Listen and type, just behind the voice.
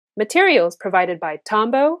Materials provided by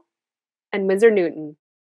Tombow and Winsor Newton.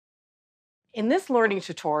 In this learning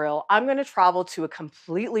tutorial, I'm going to travel to a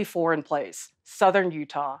completely foreign place, southern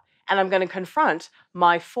Utah, and I'm going to confront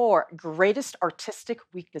my 4 greatest artistic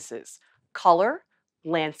weaknesses: color,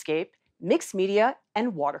 landscape, mixed media,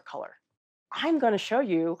 and watercolor. I'm going to show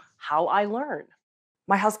you how I learn.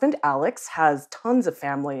 My husband, Alex, has tons of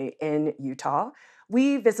family in Utah.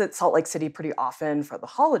 We visit Salt Lake City pretty often for the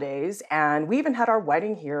holidays, and we even had our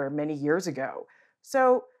wedding here many years ago.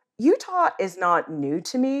 So Utah is not new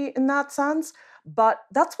to me in that sense, but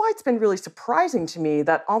that's why it's been really surprising to me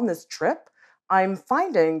that on this trip, I'm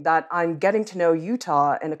finding that I'm getting to know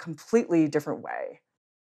Utah in a completely different way.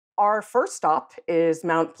 Our first stop is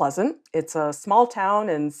Mount Pleasant. It's a small town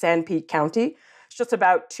in Sanpete County. It's just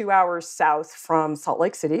about 2 hours south from Salt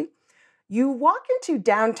Lake City. You walk into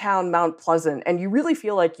downtown Mount Pleasant and you really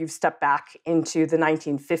feel like you've stepped back into the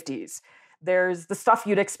 1950s. There's the stuff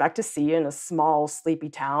you'd expect to see in a small, sleepy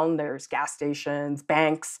town. There's gas stations,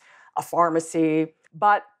 banks, a pharmacy,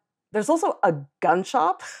 but there's also a gun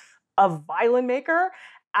shop, a violin maker,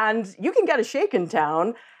 and you can get a shake in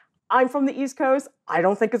town. I'm from the East Coast. I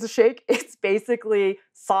don't think it's a shake. It's basically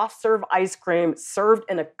soft serve ice cream served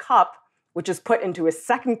in a cup, which is put into a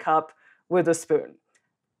second cup with a spoon.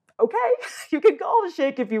 Okay, you can call it a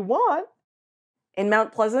shake if you want. In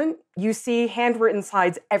Mount Pleasant, you see handwritten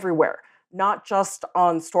signs everywhere, not just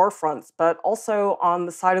on storefronts, but also on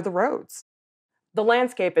the side of the roads. The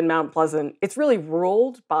landscape in Mount Pleasant, it's really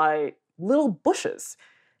ruled by little bushes.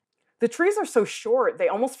 The trees are so short, they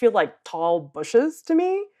almost feel like tall bushes to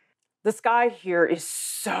me. The sky here is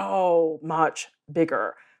so much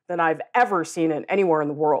bigger than I've ever seen it anywhere in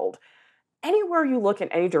the world. Anywhere you look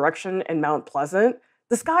in any direction in Mount Pleasant,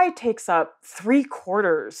 the sky takes up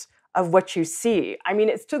 3/4 of what you see. I mean,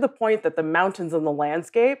 it's to the point that the mountains and the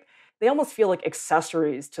landscape, they almost feel like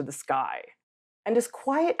accessories to the sky. And as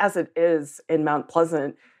quiet as it is in Mount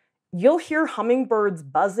Pleasant, you'll hear hummingbirds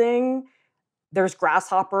buzzing. There's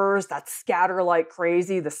grasshoppers that scatter like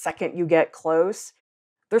crazy the second you get close.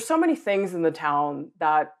 There's so many things in the town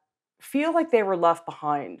that feel like they were left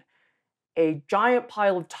behind. A giant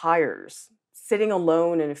pile of tires sitting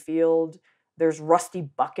alone in a field. There's rusty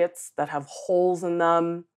buckets that have holes in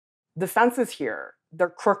them. The fences here, they're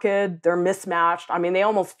crooked, they're mismatched. I mean, they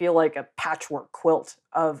almost feel like a patchwork quilt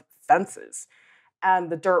of fences.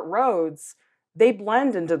 And the dirt roads, they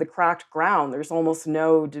blend into the cracked ground. There's almost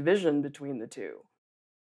no division between the two.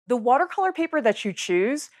 The watercolor paper that you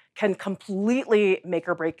choose can completely make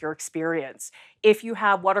or break your experience. If you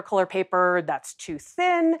have watercolor paper that's too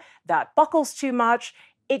thin, that buckles too much,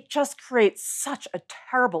 it just creates such a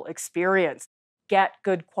terrible experience. Get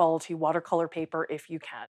good quality watercolor paper if you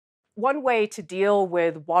can. One way to deal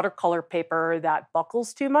with watercolor paper that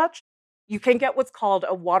buckles too much, you can get what's called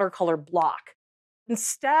a watercolor block.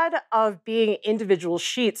 Instead of being individual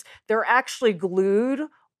sheets, they're actually glued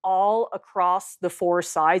all across the 4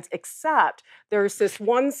 sides, except there's this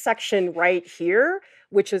one section right here,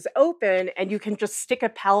 which is open, and you can just stick a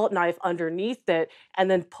palette knife underneath it and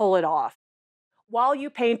then pull it off. While you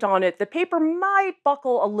paint on it, the paper might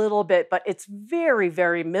buckle a little bit, but it's very,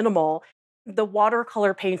 very minimal. The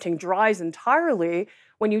watercolor painting dries entirely.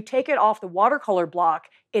 When you take it off the watercolor block,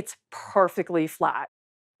 it's perfectly flat.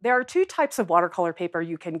 There are 2 types of watercolor paper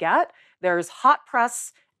you can get. There's hot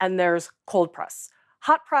press and there's cold press.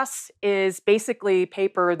 Hot press is basically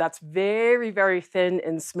paper that's very, very thin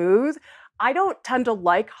and smooth. I don't tend to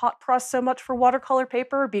like hot press so much for watercolor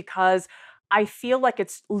paper because I feel like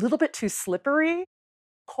it's a little bit too slippery.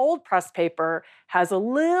 Cold press paper has a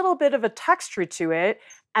little bit of a texture to it,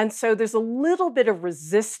 and so there's a little bit of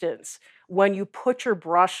resistance when you put your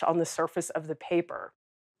brush on the surface of the paper.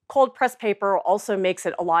 Cold press paper also makes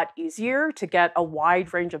it a lot easier to get a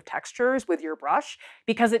wide range of textures with your brush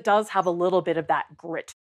because it does have a little bit of that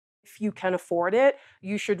grit. If you can afford it,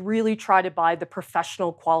 you should really try to buy the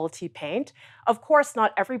professional quality paint. Of course,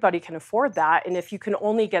 not everybody can afford that, and if you can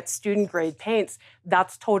only get student grade paints,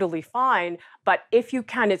 that's totally fine, but if you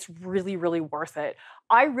can, it's really, really worth it.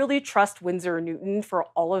 I really trust Winsor & Newton for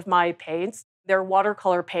all of my paints. Their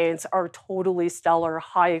watercolor paints are totally stellar,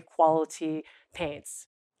 high quality paints.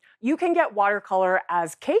 You can get watercolor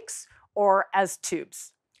as cakes or as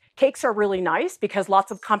tubes. Cakes are really nice because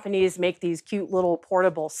lots of companies make these cute little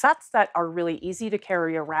portable sets that are really easy to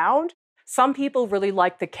carry around. Some people really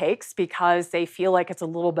like the cakes because they feel like it's a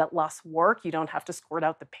little bit less work. You don't have to squirt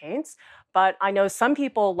out the paints. But I know some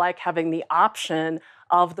people like having the option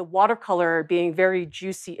of the watercolor being very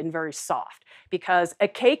juicy and very soft because a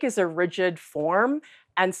cake is a rigid form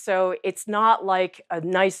And so it's not like a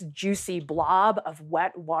nice juicy blob of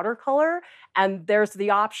wet watercolor. And there's the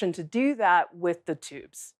option to do that with the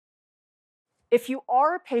tubes. If you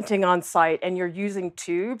are painting on site and you're using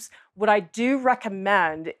tubes, what I do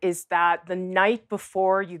recommend is that the night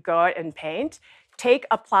before you go out and paint, take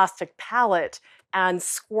a plastic palette and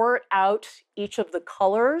squirt out each of the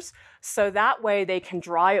colors so that way they can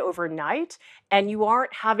dry overnight and you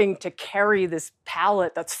aren't having to carry this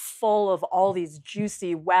palette that's full of all these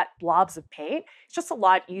juicy, wet blobs of paint. It's just a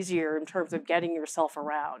lot easier in terms of getting yourself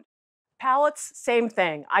around. Palettes, same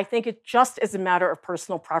thing. I think it just is a matter of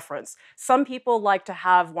personal preference. Some people like to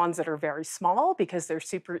have ones that are very small because they're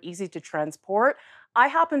super easy to transport. I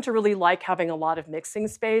happen to really like having a lot of mixing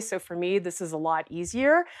space, so for me, this is a lot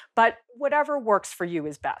easier, but whatever works for you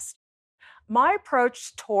is best. My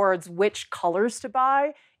approach towards which colors to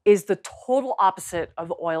buy is the total opposite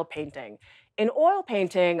of oil painting. In oil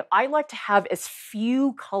painting, I like to have as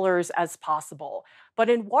few colors as possible. But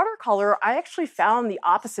in watercolor, I actually found the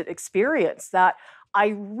opposite experience that I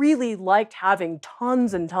really liked having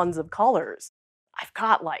tons and tons of colors. I've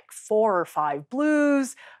got like 4 or 5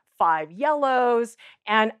 blues, 5 yellows,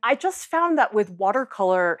 and I just found that with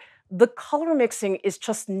watercolor, the color mixing is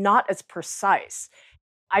just not as precise.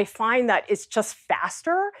 I find that it's just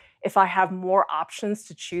faster if I have more options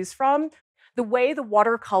to choose from. The way the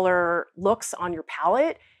watercolor looks on your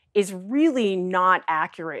palette is really not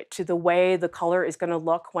accurate to the way the color is going to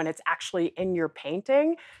look when it's actually in your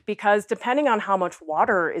painting, because depending on how much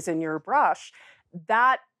water is in your brush,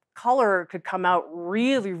 that color could come out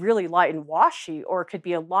really, really light and washy, or it could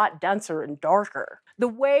be a lot denser and darker. The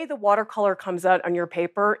way the watercolor comes out on your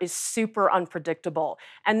paper is super unpredictable.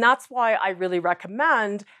 And that's why I really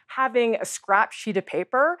recommend having a scrap sheet of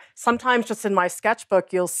paper. Sometimes just in my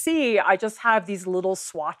sketchbook, you'll see I just have these little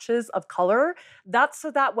swatches of color. That's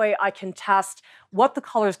so that way I can test what the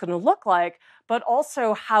color is going to look like, but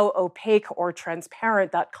also how opaque or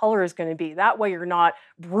transparent that color is going to be. That way you're not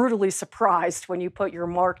brutally surprised when you put your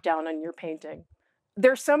mark down on your painting.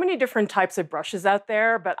 There's so many different types of brushes out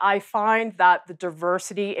there, but I find that the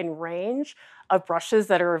diversity and range of brushes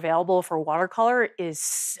that are available for watercolor is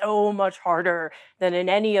so much harder than in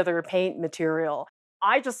any other paint material.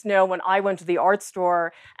 I just know when I went to the art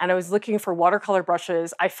store and I was looking for watercolor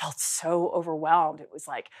brushes, I felt so overwhelmed. It was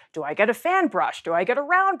like, do I get a fan brush? Do I get a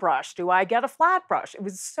round brush? Do I get a flat brush? It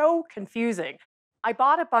was so confusing. I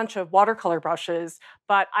bought a bunch of watercolor brushes,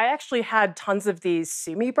 but I actually had tons of these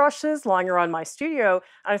Sumi brushes lying around my studio.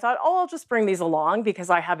 And I thought, oh, I'll just bring these along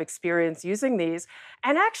because I have experience using these.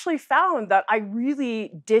 And actually found that I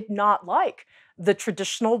really did not like the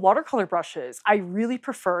traditional watercolor brushes. I really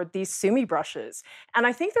preferred these Sumi brushes. And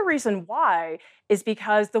I think the reason why is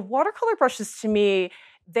because the watercolor brushes to me,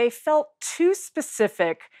 they felt too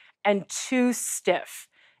specific and too stiff.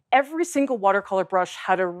 Every single watercolor brush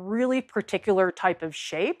had a really particular type of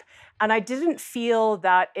shape, and I didn't feel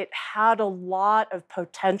that it had a lot of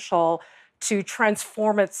potential to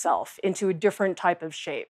transform itself into a different type of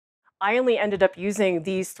shape. I only ended up using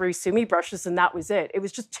these 3 Sumi brushes, and that was it. It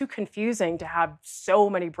was just too confusing to have so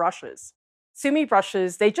many brushes. Sumi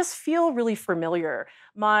brushes, they just feel really familiar.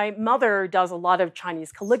 My mother does a lot of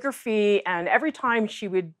Chinese calligraphy, and every time she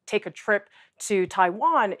would take a trip to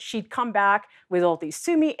Taiwan, she'd come back with all these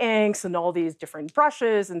Sumi inks and all these different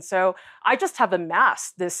brushes. And so I just have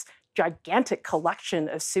amassed this gigantic collection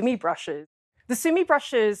of Sumi brushes. The Sumi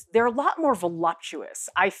brushes, they're a lot more voluptuous.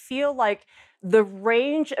 I feel like the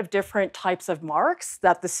range of different types of marks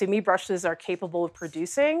that the Sumi brushes are capable of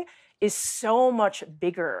producing is so much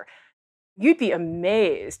bigger. You'd be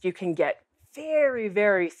amazed. You can get very,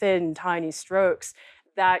 very thin, tiny strokes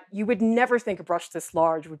that you would never think a brush this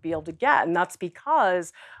large would be able to get. And that's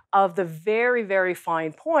because of the very, very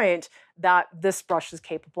fine point that this brush is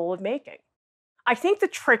capable of making. I think the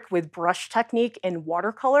trick with brush technique in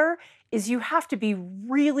watercolor is you have to be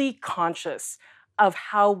really conscious of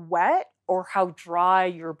how wet or how dry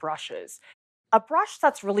your brush is. A brush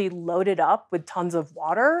that's really loaded up with tons of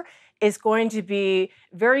water is going to be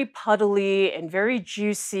very puddly and very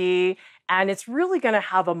juicy, and it's really going to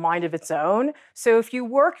have a mind of its own. So if you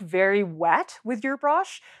work very wet with your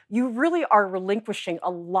brush, you really are relinquishing a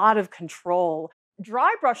lot of control.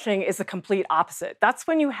 Dry brushing is the complete opposite. That's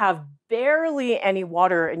when you have barely any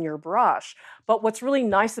water in your brush. But what's really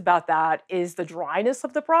nice about that is the dryness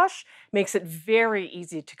of the brush makes it very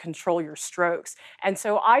easy to control your strokes. And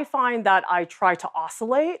so I find that I try to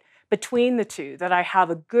oscillate between the two, that I have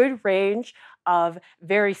a good range of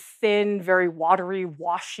very thin, very watery,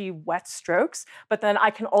 washy, wet strokes, but then I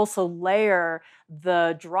can also layer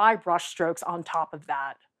the dry brush strokes on top of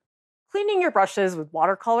that. Cleaning your brushes with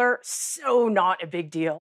watercolor, so not a big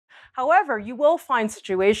deal. However, you will find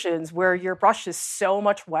situations where your brush is so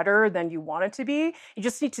much wetter than you want it to be. You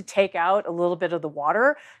just need to take out a little bit of the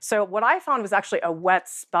water. So what I found was actually a wet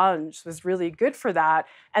sponge was really good for that.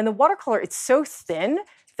 And the watercolor, it's so thin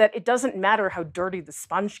that it doesn't matter how dirty the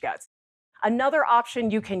sponge gets. Another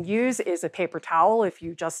option you can use is a paper towel if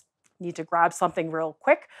you just need to grab something real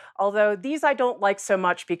quick. Although these I don't like so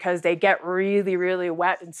much because they get really, really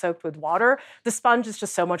wet and soaked with water. The sponge is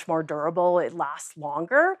just so much more durable, it lasts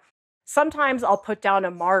longer. Sometimes I'll put down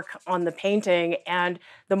a mark on the painting and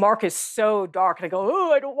the mark is so dark and I go,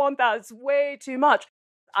 oh, I don't want that, it's way too much.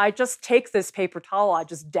 I just take this paper towel, I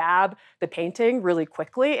just dab the painting really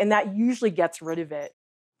quickly, and that usually gets rid of it.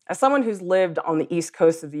 As someone who's lived on the East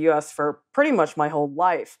Coast of the US for pretty much my whole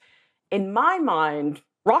life, in my mind,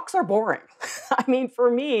 rocks are boring. I mean,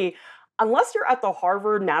 for me, unless you're at the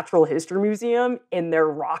Harvard Natural History Museum in their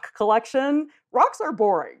rock collection, rocks are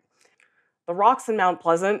boring. The rocks in Mount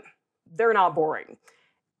Pleasant, they're not boring.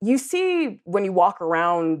 You see when you walk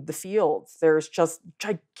around the fields, there's just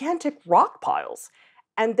gigantic rock piles.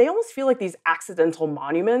 And they almost feel like these accidental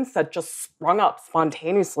monuments that just sprung up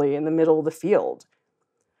spontaneously in the middle of the field.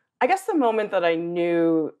 I guess the moment that I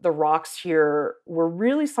knew the rocks here were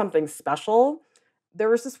really something special, there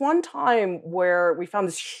was this one time where we found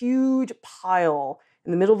this huge pile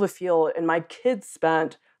in the middle of a field, and my kids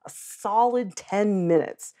spent a solid 10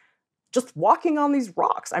 minutes just walking on these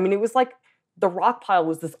rocks. I mean, it was like the rock pile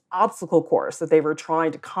was this obstacle course that they were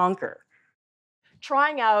trying to conquer.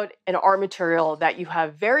 Trying out an art material that you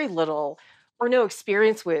have very little or no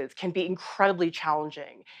experience with can be incredibly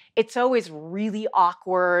challenging. It's always really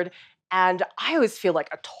awkward, and I always feel like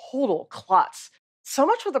a total klutz. So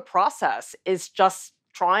much of the process is just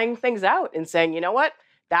trying things out and saying, you know what,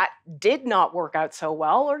 that did not work out so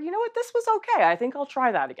well, or you know what, this was okay. I think I'll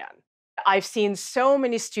try that again. I've seen so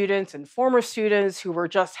many students and former students who were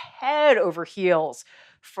just head over heels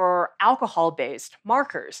for alcohol-based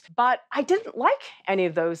markers. But I didn't like any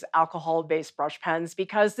of those alcohol-based brush pens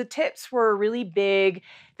because the tips were really big,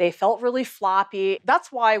 they felt really floppy.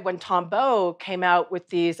 That's why when Tombow came out with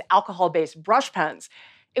these alcohol-based brush pens,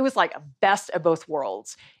 it was like a best of both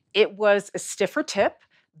worlds. It was a stiffer tip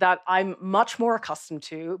that I'm much more accustomed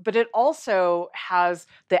to, but it also has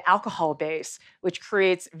the alcohol base, which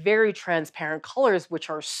creates very transparent colors, which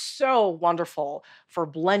are so wonderful for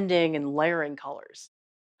blending and layering colors.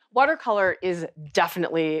 Watercolor is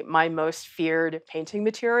definitely my most feared painting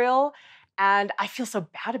material, and I feel so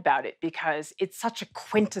bad about it because it's such a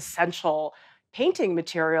quintessential painting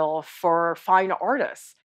material for fine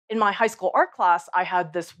artists. In my high school art class, I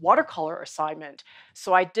had this watercolor assignment.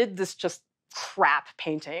 So I did this just crap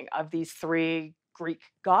painting of these three Greek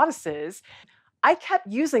goddesses. I kept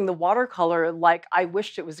using the watercolor like I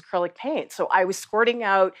wished it was acrylic paint. So I was squirting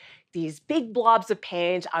out these big blobs of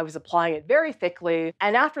paint. I was applying it very thickly.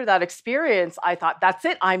 And after that experience, I thought, that's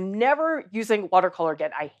it. I'm never using watercolor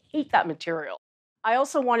again. I hate that material. I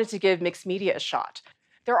also wanted to give mixed media a shot.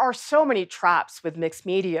 There are so many traps with mixed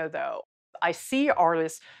media, though. I see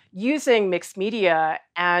artists using mixed media,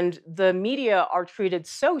 and the media are treated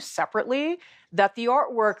so separately that the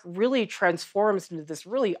artwork really transforms into this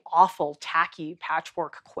really awful, tacky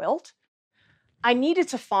patchwork quilt. I needed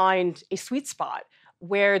to find a sweet spot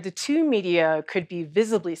where the two media could be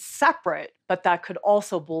visibly separate, but that could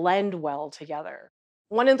also blend well together.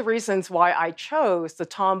 One of the reasons why I chose the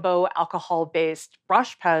Tombow alcohol-based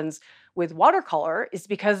brush pens with watercolor is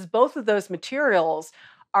because both of those materials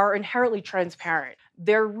are inherently transparent.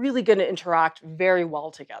 They're really going to interact very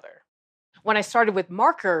well together. When I started with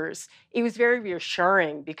markers, it was very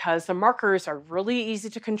reassuring because the markers are really easy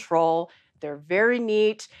to control, they're very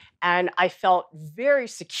neat, and I felt very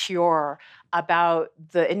secure about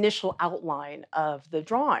the initial outline of the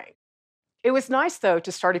drawing. It was nice, though,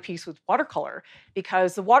 to start a piece with watercolor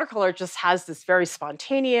because the watercolor just has this very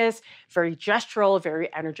spontaneous, very gestural, very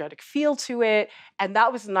energetic feel to it. And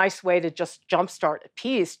that was a nice way to just jumpstart a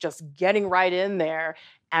piece, just getting right in there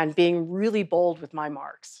and being really bold with my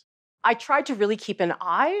marks. I tried to really keep an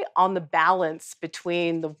eye on the balance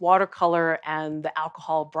between the watercolor and the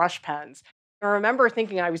alcohol brush pens. I remember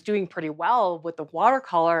thinking I was doing pretty well with the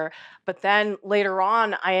watercolor, but then later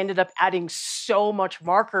on, I ended up adding so much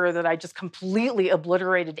marker that I just completely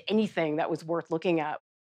obliterated anything that was worth looking at.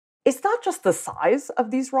 It's not just the size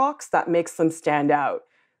of these rocks that makes them stand out.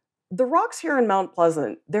 The rocks here in Mount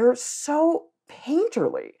Pleasant, they're so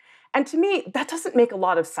painterly. And to me, that doesn't make a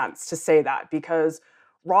lot of sense to say that because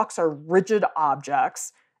rocks are rigid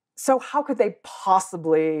objects. So how could they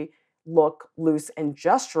possibly look loose and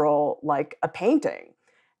gestural like a painting?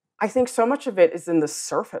 I think so much of it is in the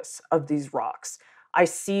surface of these rocks. I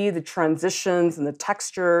see the transitions and the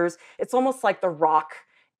textures. It's almost like the rock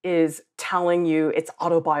is telling you its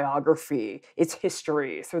autobiography, its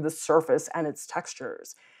history through the surface and its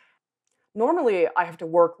textures. Normally, I have to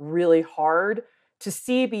work really hard to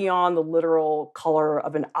see beyond the literal color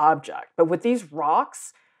of an object. But with these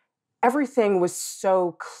rocks, everything was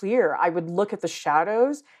so clear. I would look at the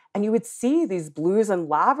shadows and you would see these blues and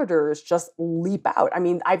lavenders just leap out. I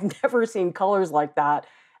mean, I've never seen colors like that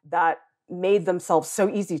that made themselves so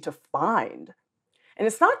easy to find. And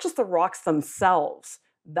it's not just the rocks themselves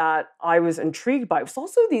that I was intrigued by, it was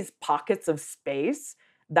also these pockets of space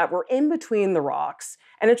that were in between the rocks.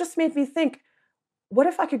 And it just made me think, what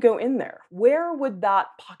if I could go in there? Where would that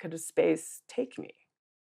pocket of space take me?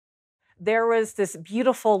 There was this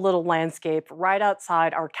beautiful little landscape right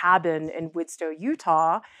outside our cabin in Widstoe,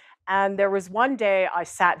 Utah. And there was one day I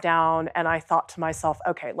sat down and I thought to myself,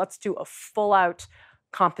 okay, let's do a full out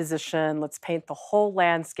composition. Let's paint the whole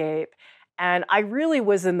landscape. And I really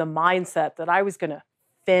was in the mindset that I was going to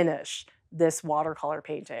finish this watercolor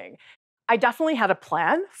painting. I definitely had a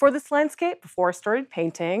plan for this landscape before I started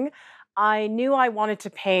painting. I knew I wanted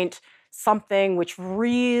to paint something which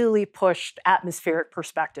really pushed atmospheric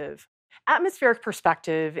perspective. Atmospheric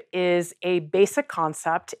perspective is a basic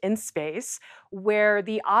concept in space where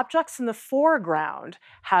the objects in the foreground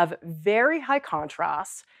have very high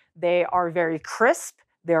contrast, they are very crisp,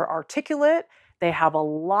 they're articulate, they have a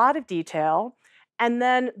lot of detail. And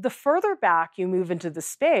then the further back you move into the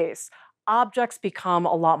space, objects become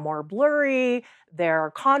a lot more blurry,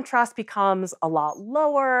 their contrast becomes a lot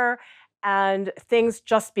lower, and things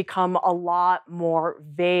just become a lot more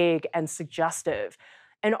vague and suggestive.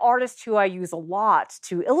 An artist who I use a lot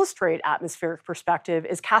to illustrate atmospheric perspective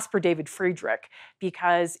is Caspar David Friedrich,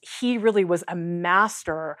 because he really was a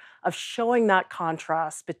master of showing that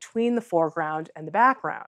contrast between the foreground and the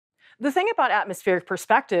background. The thing about atmospheric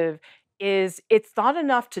perspective is it's not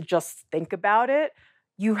enough to just think about it.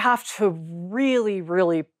 You have to really,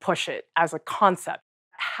 really push it as a concept.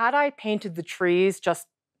 Had I painted the trees just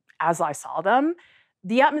as I saw them,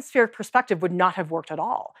 the atmospheric perspective would not have worked at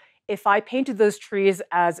all. If I painted those trees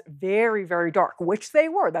as very, very dark, which they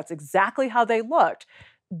were, that's exactly how they looked,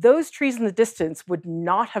 those trees in the distance would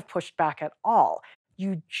not have pushed back at all.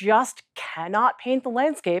 You just cannot paint the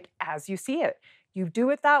landscape as you see it. You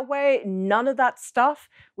do it that way, none of that stuff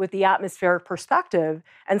with the atmospheric perspective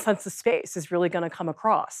and sense of space is really going to come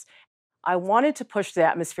across. I wanted to push the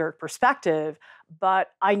atmospheric perspective,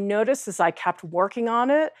 but I noticed as I kept working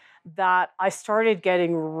on it that I started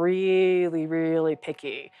getting really, really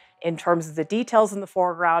picky in terms of the details in the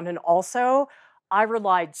foreground. And also, I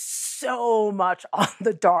relied so much on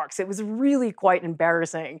the darks. It was really quite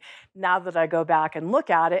embarrassing now that I go back and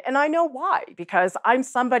look at it. And I know why, because I'm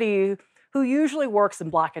somebody who usually works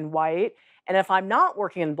in black and white. And if I'm not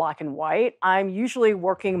working in black and white, I'm usually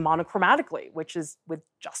working monochromatically, which is with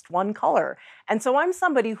just one color. And so I'm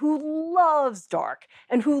somebody who loves dark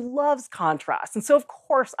and who loves contrast. And so, of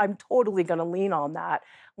course, I'm totally going to lean on that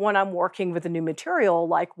when I'm working with a new material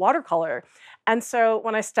like watercolor. And so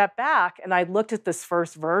when I stepped back and I looked at this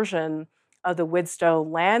first version of the Widstoe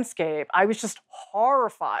landscape, I was just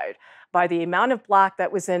horrified by the amount of black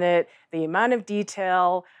that was in it, the amount of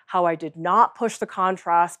detail, how I did not push the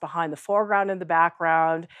contrast behind the foreground and the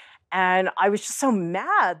background. And I was just so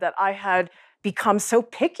mad that I had become so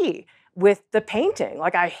picky with the painting.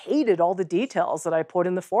 Like I hated all the details that I put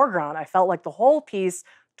in the foreground. I felt like the whole piece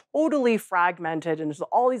totally fragmented and there's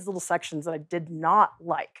all these little sections that I did not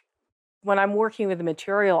like. When I'm working with a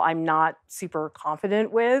material I'm not super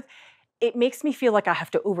confident with, it makes me feel like I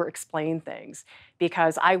have to over-explain things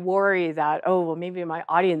because I worry that, oh, well, maybe my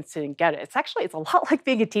audience didn't get it. It's a lot like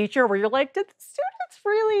being a teacher where you're like, did the students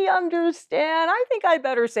really understand? I think I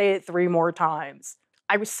better say it 3 more times.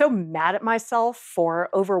 I was so mad at myself for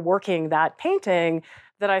overworking that painting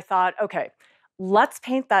that I thought, okay, let's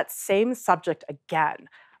paint that same subject again.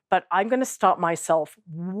 But I'm going to stop myself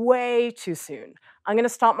way too soon. I'm going to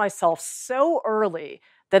stop myself so early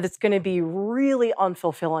that it's going to be really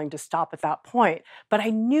unfulfilling to stop at that point. But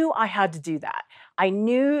I knew I had to do that. I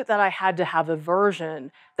knew that I had to have a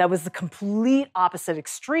version that was the complete opposite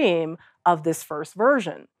extreme of this first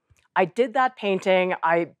version. I did that painting.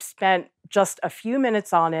 I spent just a few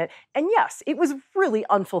minutes on it. And yes, it was really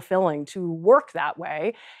unfulfilling to work that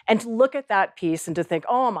way and to look at that piece and to think,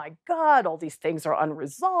 oh my God, all these things are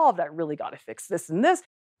unresolved. I really got to fix this and this.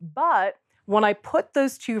 But when I put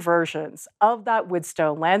those 2 versions of that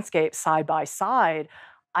Widstoe landscape side by side,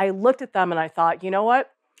 I looked at them and I thought, you know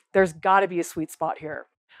what? There's got to be a sweet spot here.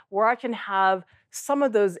 where I can have some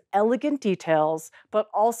of those elegant details, but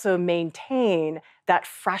also maintain that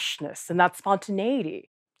freshness and that spontaneity.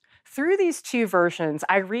 Through these two versions,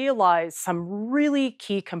 I realized some really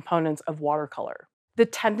key components of watercolor. The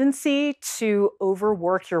tendency to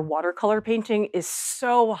overwork your watercolor painting is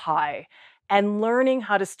so high, and learning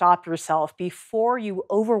how to stop yourself before you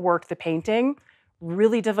overwork the painting,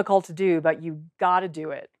 really difficult to do, but you gotta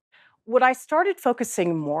do it. What I started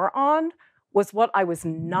focusing more on was what I was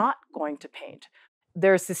not going to paint.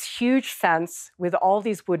 There's this huge fence with all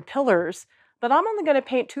these wood pillars, but I'm only gonna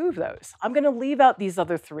paint two of those. I'm gonna leave out these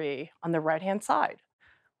other three on the right-hand side.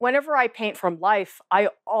 Whenever I paint from life, I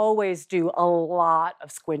always do a lot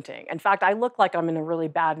of squinting. In fact, I look like I'm in a really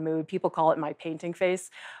bad mood. People call it my painting face.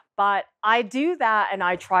 But I do that and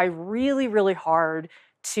I try really, really hard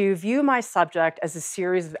to view my subject as a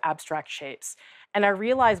series of abstract shapes. And I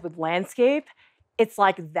realize with landscape, it's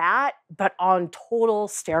like that, but on total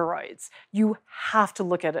steroids. You have to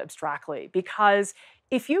look at it abstractly because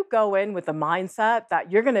if you go in with the mindset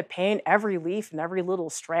that you're going to paint every leaf and every little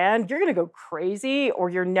strand, you're going to go crazy or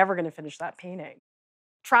you're never going to finish that painting.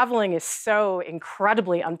 Traveling is so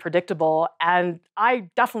incredibly unpredictable, and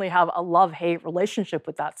I definitely have a love-hate relationship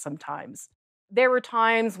with that sometimes. There were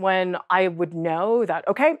times when I would know that,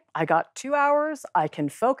 okay, I got 2 hours, I can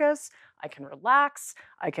focus, I can relax,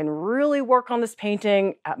 I can really work on this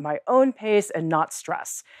painting at my own pace and not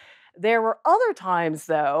stress. There were other times,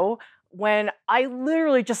 though, when I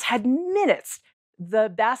literally just had minutes.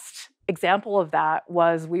 The best example of that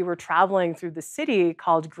was we were traveling through the city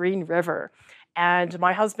called Green River, and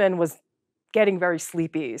my husband was getting very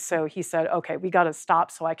sleepy. So he said, okay, we got to stop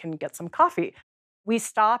so I can get some coffee. We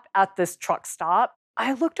stop at this truck stop.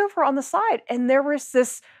 I looked over on the side, and there was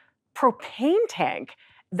this propane tank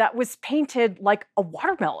that was painted like a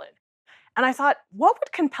watermelon. And I thought, what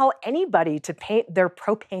would compel anybody to paint their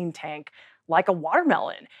propane tank like a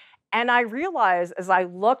watermelon? And I realized as I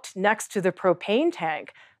looked next to the propane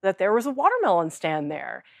tank that there was a watermelon stand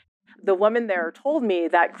there. The woman there told me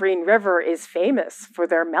that Green River is famous for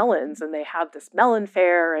their melons and they have this melon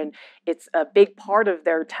fair and it's a big part of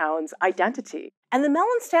their town's identity. And the melon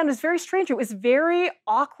stand was very strange. It was very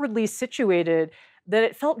awkwardly situated that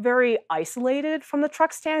it felt very isolated from the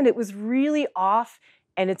truck stand. It was really off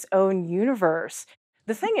in its own universe.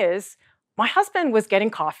 The thing is, my husband was getting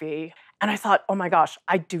coffee and I thought, oh my gosh,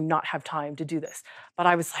 I do not have time to do this. But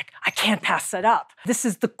I was like, I can't pass that up. This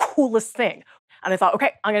is the coolest thing. And I thought,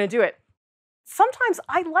 okay, I'm going to do it. Sometimes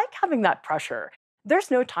I like having that pressure. There's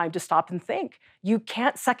no time to stop and think. You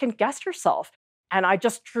can't second guess yourself. And I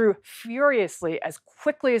just drew furiously as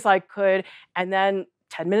quickly as I could. And then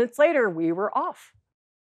 10 minutes later, we were off.